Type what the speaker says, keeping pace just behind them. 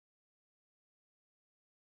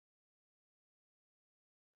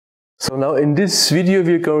So now in this video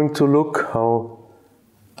we are going to look how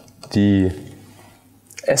the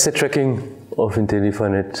asset tracking of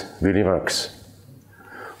intelyPhy really works.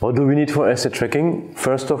 What do we need for asset tracking?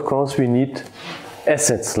 First, of course, we need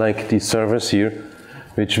assets like these servers here,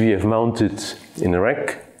 which we have mounted in a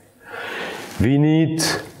rack. We need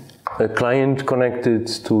a client connected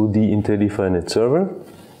to the intelyPhy server.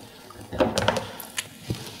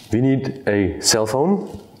 We need a cell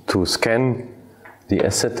phone to scan the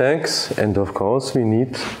asset tags, and of course we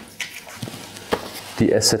need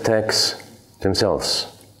the asset tags themselves.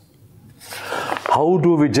 How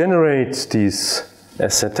do we generate these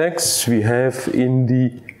asset tags? We have in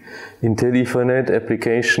the intelyPhy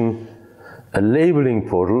application a labeling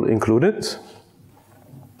portal included,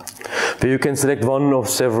 where you can select one of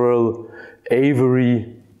several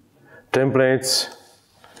Avery templates.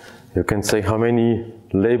 You can say how many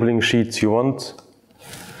labeling sheets you want,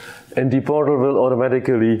 and the portal will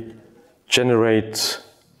automatically generate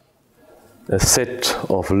a set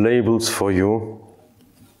of labels for you,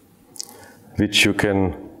 which you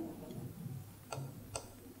can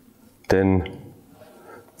then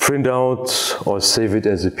print out or save it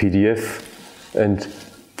as a PDF and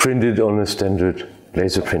print it on a standard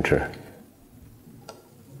laser printer.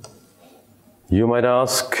 You might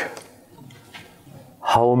ask,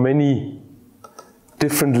 how many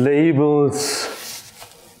different labels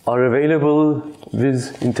are available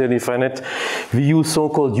with intelyPhy? We use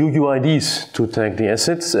so-called UUIDs to tag the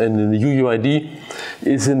assets, and the UUID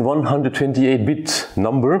is a 128-bit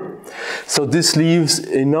number. So this leaves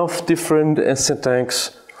enough different asset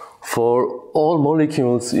tags for all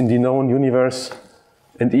molecules in the known universe,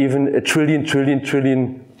 and even a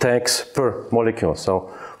trillion tags per molecule. So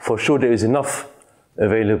for sure there is enough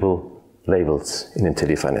available labels in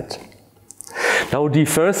intelyPhy. Now the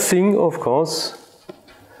first thing, of course,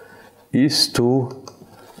 is to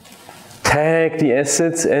tag the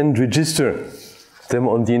assets and register them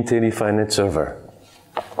on the intelyPhy server.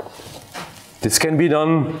 This can be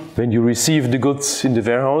done when you receive the goods in the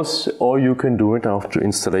warehouse, or you can do it after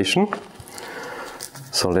installation.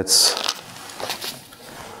 So let's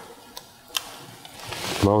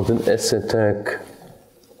mount an asset tag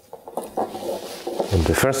on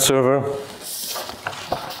the first server.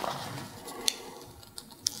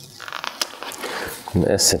 An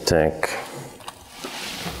asset tag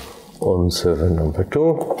on server number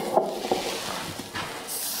 2,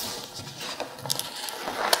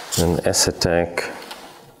 an asset tag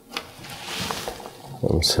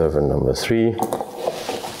on server number 3,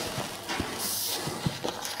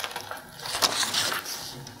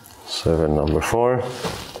 server number 4,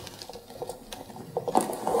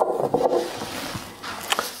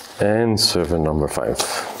 and server number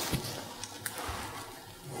 5.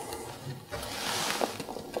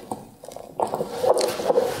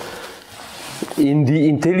 In the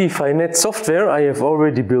intelyPhy software, I have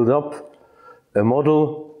already built up a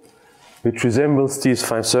model which resembles these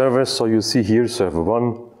 5 servers. So you see here server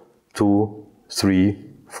 1, 2, 3,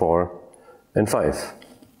 4, and 5.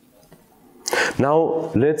 Now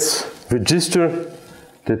let's register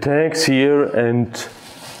the tags here and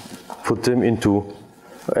put them into,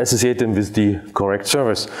 associate them with the correct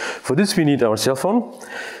servers. For this we need our cell phone.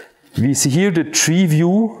 We see here the tree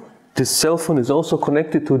view. This cell phone is also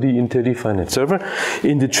connected to the intelyPhy server.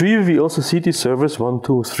 In the tree we also see the servers 1,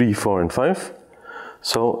 2, 3, 4, and 5.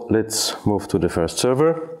 So let's move to the first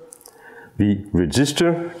server. We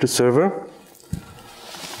register the server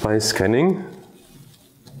by scanning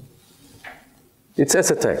its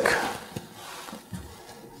asset tag.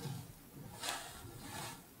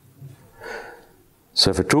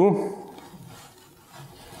 Server 2,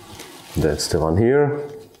 that's the one here.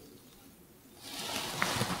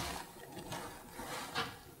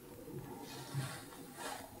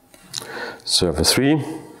 Server 3,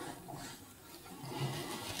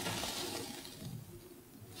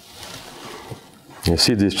 you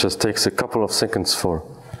see this just takes a couple of seconds for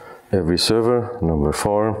every server. Number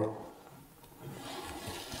 4,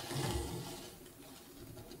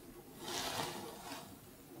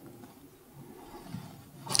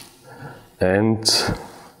 and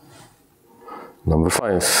number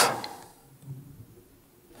 5.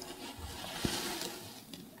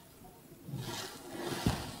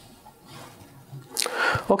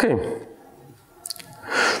 Okay,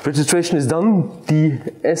 registration is done.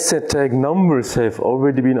 The asset tag numbers have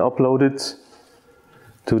already been uploaded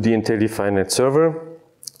to the intelyPhy server.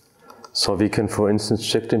 So we can, for instance,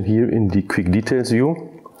 check them here in the quick details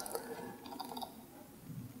view.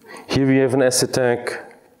 Here we have an asset tag,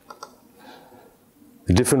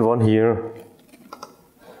 a different one here,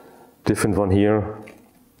 different one here,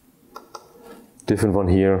 different one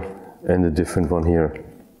here, and a different one here.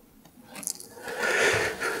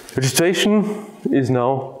 Registration is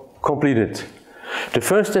now completed. The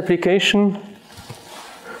first application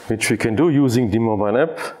which we can do using the mobile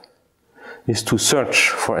app is to search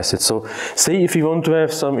for assets. So say if we want to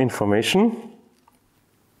have some information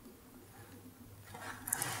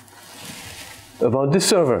about this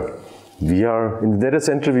server. We are in the data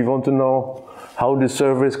center, we want to know how this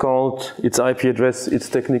server is called, its IP address, its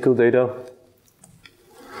technical data.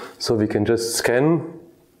 So we can just scan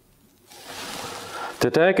the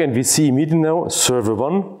tag and we see immediately now server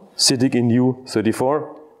 1 sitting in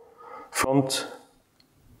U34 front.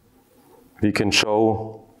 We can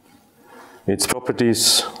show its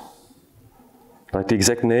properties like the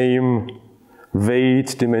exact name,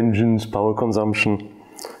 weight, dimensions, power consumption,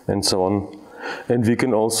 and so on. And we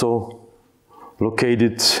can also locate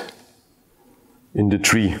it in the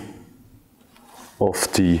tree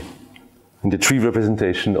of in the tree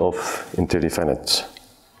representation of intelyPhy.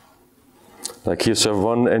 Like here server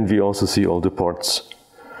 1, and we also see all the ports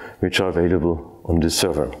which are available on this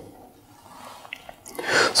server.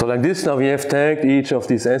 So like this, now we have tagged each of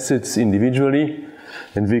these assets individually,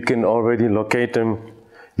 and we can already locate them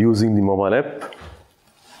using the mobile app.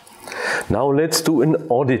 Now let's do an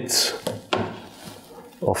audit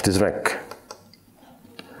of this rack.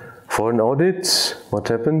 For an audit, what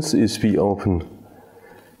happens is we open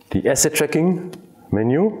the asset tracking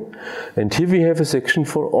menu, and here we have a section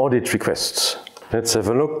for audit requests. Let's have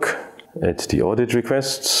a look at the audit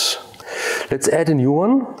requests. Let's add a new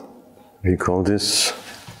one. We call this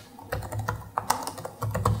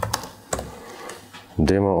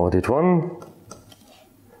Demo Audit 1.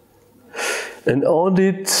 An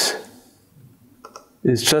audit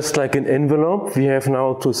is just like an envelope. We have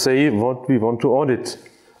now to say what we want to audit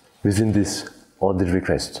within this audit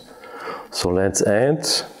request. So let's add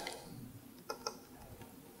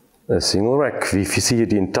a single rack. We see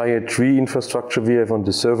the entire tree infrastructure we have on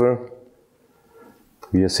the server.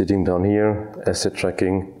 We are sitting down here, asset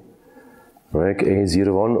tracking, rack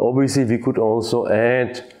A01. Obviously we could also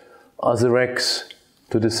add other racks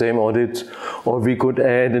to the same audit, or we could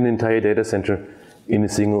add an entire data center in a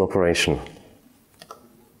single operation.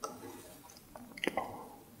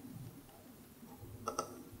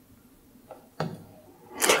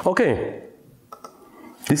 Okay,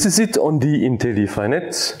 this is it on the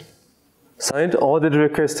intelyPhy side. Audit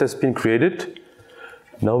request has been created.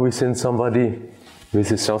 Now we send somebody with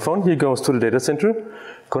his cell phone. He goes to the data center,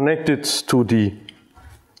 connected to the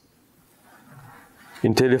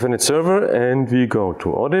intelyPhy server, and we go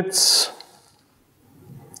to audits.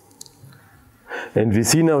 And we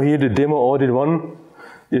see now here the demo audit 1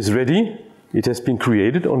 is ready. It has been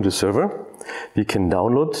created on the server. We can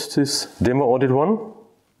download this demo audit 1.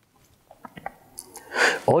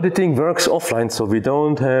 Auditing works offline, so we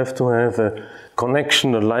don't have to have a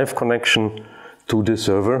connection, a live connection to the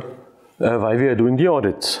server while we are doing the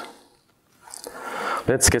audit.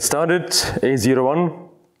 Let's get started. A01,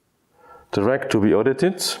 the rack to be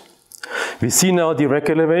audited. We see now the rack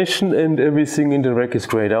elevation, and everything in the rack is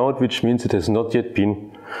grayed out, which means it has not yet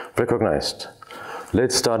been recognized.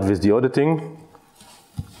 Let's start with the auditing.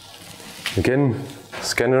 Again,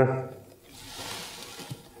 scanner.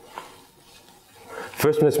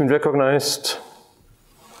 First one has been recognized.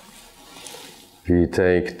 We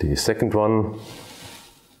take the second one.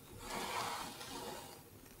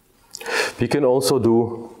 We can also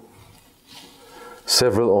do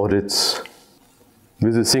several audits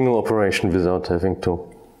with a single operation without having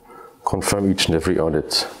to confirm each and every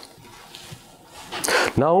audit.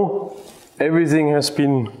 Now everything has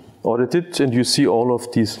been audited, and you see all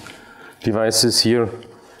of these devices here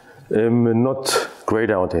not grayed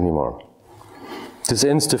out anymore. This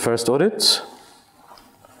ends the first audit.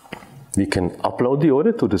 We can upload the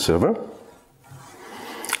audit to the server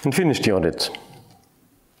and finish the audit.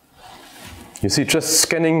 You see, just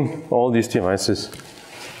scanning all these devices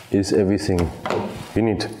is everything we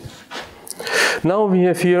need. Now we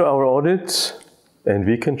have here our audit, and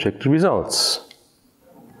we can check the results.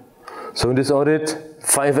 So in this audit,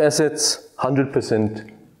 5 assets, 100%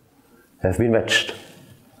 have been matched.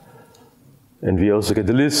 And we also get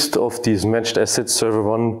a list of these matched assets, server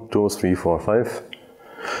 1, 2, 3, 4, 5.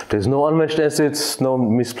 There's no unmatched assets, no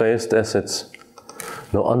misplaced assets,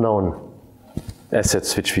 no unknown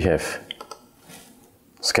assets which we have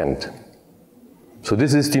scanned. So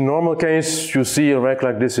this is the normal case. You see a rack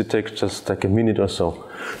like this, it takes just like a minute or so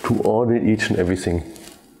to audit each and everything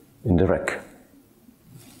in the rack.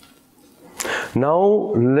 Now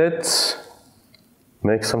let's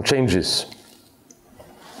make some changes.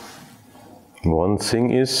 One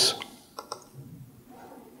thing is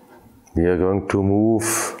we are going to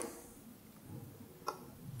move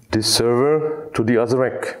this server to the other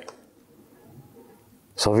rack.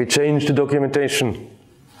 So we change the documentation.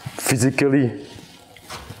 Physically,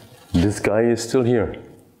 this guy is still here.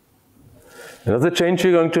 Another change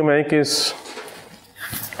we're going to make is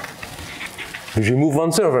we remove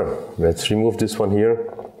one server. Let's remove this one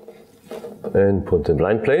here and put the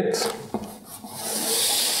blind plate.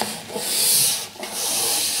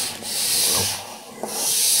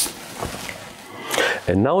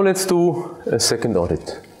 And now let's do a second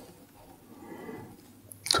audit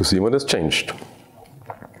to see what has changed.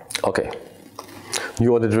 Okay,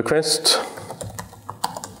 new audit request.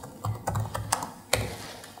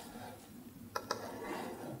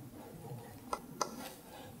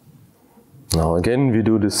 Now again we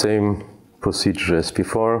do the same procedure as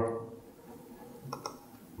before,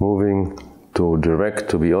 moving to the rack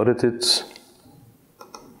to be audited.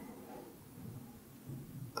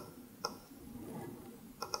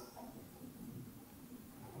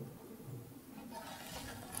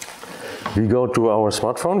 We go to our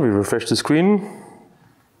smartphone, we refresh the screen.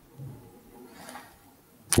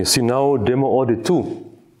 You see now Demo Audit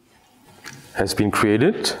 2 has been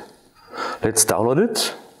created. Let's download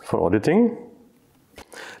it for auditing.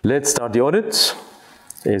 Let's start the audit,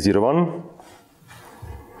 A01.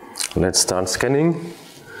 Let's start scanning.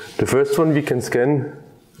 The first one we can scan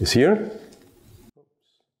is here.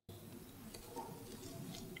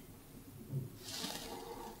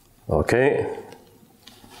 Okay.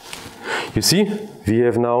 You see, we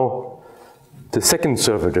have now the second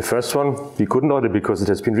server. The first one we couldn't audit because it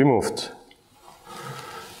has been removed.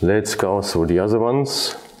 Let's go through the other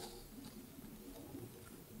ones.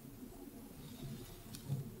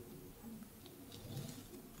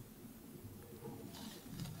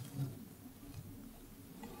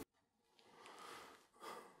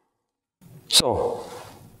 So,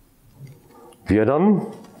 we are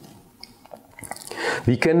done.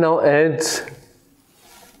 We can now add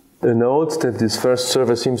a note that this first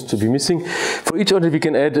server seems to be missing. For each audit we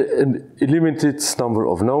can add a limited number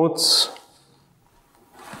of notes.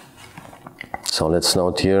 So let's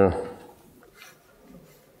note here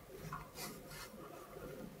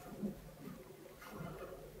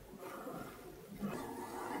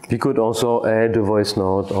we could also add a voice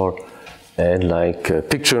note or add like a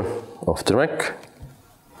picture of the rack.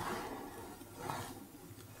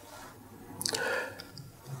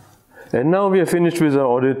 And now we are finished with our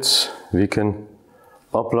audit. We can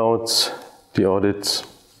upload the audit.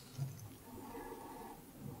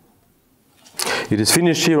 It is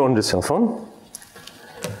finished here on the cell phone.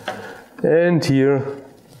 And here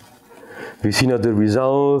we see now the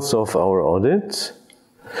results of our audit.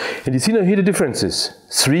 And you see now here the differences.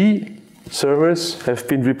 3 servers have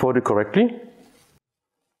been reported correctly,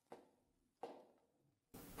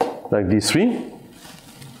 like these 3.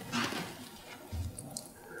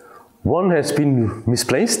 1 has been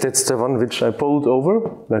misplaced, that's the one which I pulled over,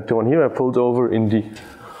 like the one here I pulled over in the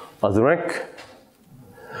other rack.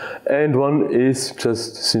 And 1 is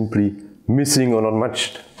just simply missing or not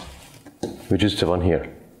matched, which is the one here.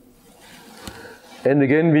 And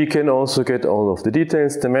again we can also get all of the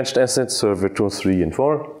details, the matched assets, server 2, 3 and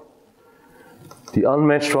 4. The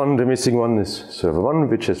unmatched one, the missing one, is server 1,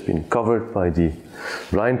 which has been covered by the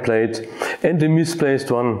blind plate. And the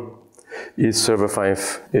misplaced one is server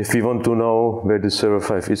 5. If we want to know where the server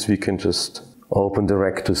 5 is, we can just open the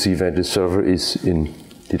rack to see where the server is in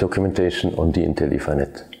the documentation on the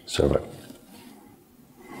intelyPhy server.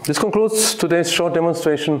 This concludes today's short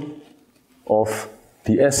demonstration of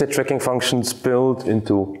the asset tracking functions built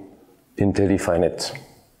into intelyPhy.